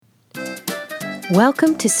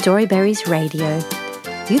Welcome to Storyberries Radio.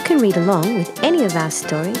 You can read along with any of our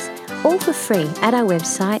stories, all for free at our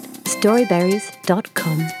website,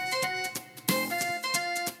 storyberries.com.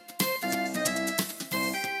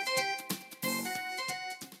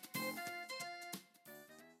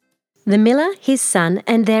 The Miller, His Son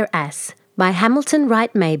and Their Ass by Hamilton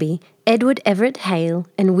Wright Mabie, Edward Everett Hale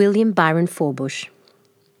and William Byron Forbush.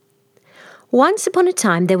 Once upon a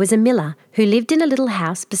time there was a miller who lived in a little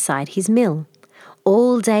house beside his mill.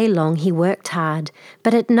 All day long he worked hard,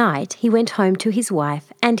 but at night he went home to his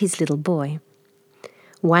wife and his little boy.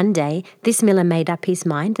 One day this miller made up his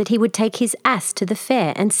mind that he would take his ass to the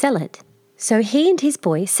fair and sell it. So he and his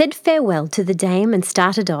boy said farewell to the dame and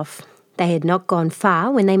started off. They had not gone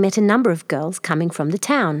far when they met a number of girls coming from the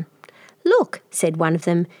town. "Look," said one of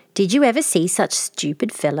them, "did you ever see such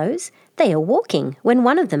stupid fellows? They are walking when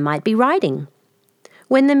one of them might be riding."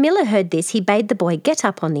 When the miller heard this, he bade the boy get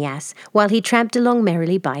up on the ass while he tramped along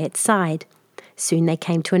merrily by its side. Soon they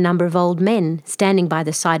came to a number of old men standing by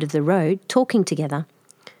the side of the road, talking together.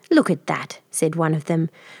 "Look at that," said one of them.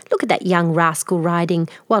 "Look at that young rascal riding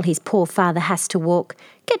while his poor father has to walk.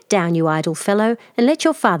 Get down, you idle fellow, and let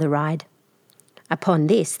your father ride." Upon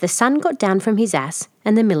this, the son got down from his ass,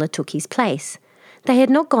 and the miller took his place. They had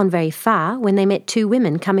not gone very far when they met two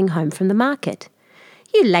women coming home from the market.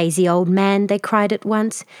 "You lazy old man," they cried at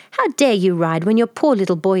once. "How dare you ride when your poor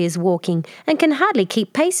little boy is walking and can hardly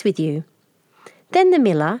keep pace with you?" Then the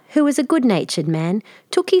miller, who was a good-natured man,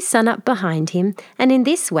 took his son up behind him, and in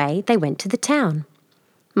this way they went to the town.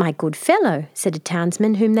 "My good fellow," said a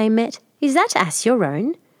townsman whom they met, "is that ass your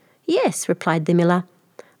own?" "Yes," replied the miller.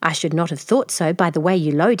 "I should not have thought so by the way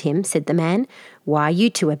you load him," said the man. "Why, you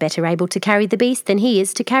two are better able to carry the beast than he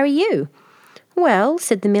is to carry you." "Well,"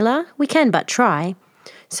 said the miller, "we can but try."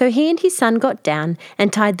 So he and his son got down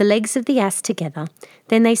and tied the legs of the ass together.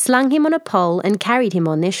 Then they slung him on a pole and carried him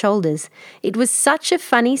on their shoulders. It was such a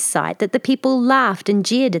funny sight that the people laughed and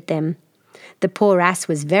jeered at them. The poor ass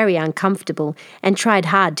was very uncomfortable and tried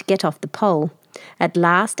hard to get off the pole. At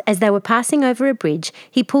last, as they were passing over a bridge,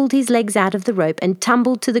 he pulled his legs out of the rope and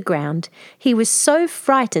tumbled to the ground. He was so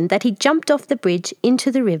frightened that he jumped off the bridge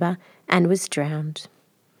into the river and was drowned.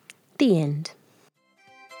 The end.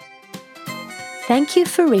 Thank you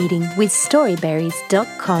for reading with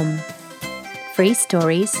Storyberries.com. Free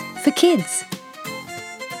stories for kids.